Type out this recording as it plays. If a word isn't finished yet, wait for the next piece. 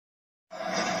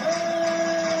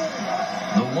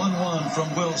The 1-1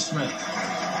 from Will Smith.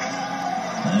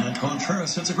 And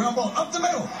Contreras hits a ground ball up the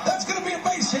middle. That's going to be a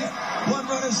base hit. One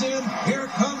run is in. Here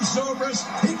comes Zobrist.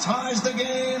 He ties the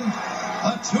game.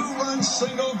 A 2-run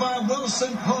single by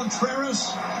Wilson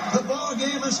Contreras. The ball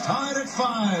game is tied at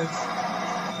 5.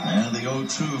 And the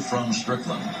 0-2 from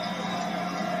Strickland.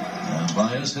 And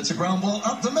Baez hits a ground ball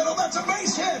up the middle. That's a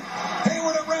base hit.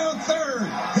 Hayward around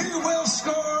third. He will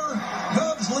score.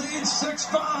 Cubs lead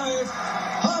 6-5.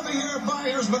 Javier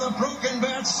Baez with a broken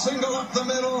bat single up the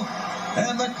middle.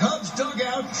 And the Cubs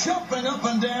dugout jumping up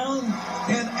and down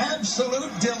in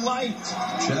absolute delight.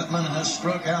 Chapman has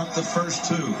struck out the first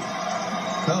 2.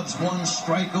 Cubs 1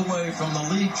 strike away from the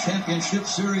League Championship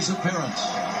Series appearance.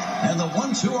 And the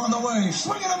 1-2 on the way.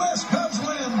 Swing and a miss. Cubs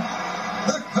win.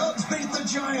 The Cubs beat the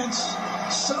Giants.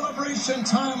 Celebration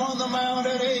time on the mound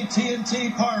at AT&T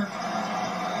Park.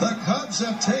 The Cubs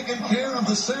have taken care of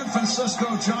the San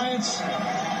Francisco Giants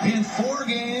in 4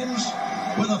 games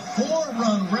with a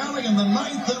 4-run rally in the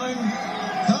 9th inning.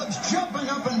 Cubs jumping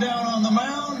up and down on the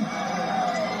mound.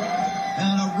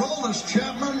 And Aroldis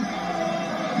Chapman,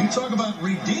 you talk about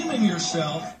redeeming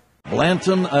yourself.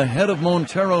 Blanton ahead of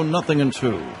Montero,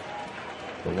 0-2.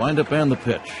 The windup and the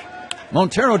pitch.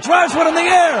 Montero drives one in the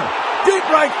air. Deep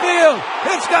right field.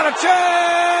 It's got a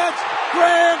chance.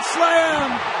 Grand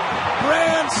slam.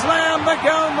 Grand slam,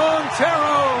 Miguel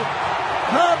Montero.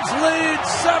 Cubs lead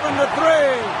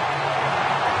 7-3.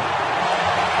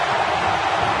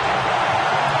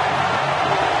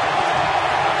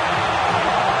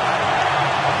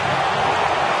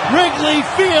 Wrigley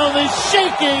Field is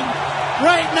shaking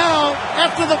right now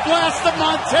after the blast of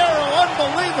Montero.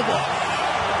 Unbelievable.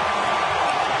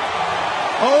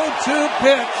 0-2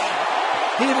 pitch.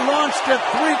 He launched it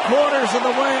 3/4 of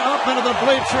the way up into the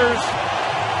bleachers.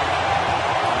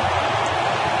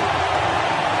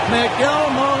 Miguel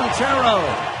Montero.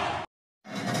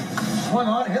 Swung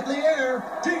on, hit in the air.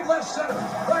 Deep left center.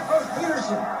 Back goes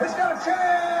Peterson. It's got a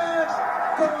chance.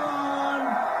 Gone.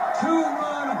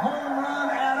 2-run home run.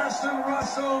 Addison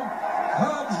Russell.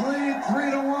 Cubs lead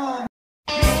 3-1.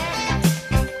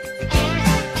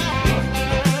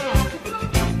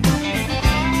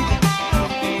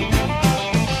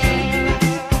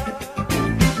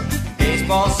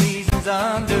 Baseball season's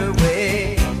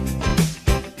underway.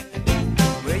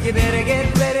 Well, you better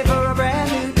get ready for a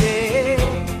brand new day.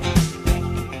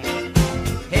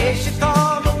 Hey, Chicago.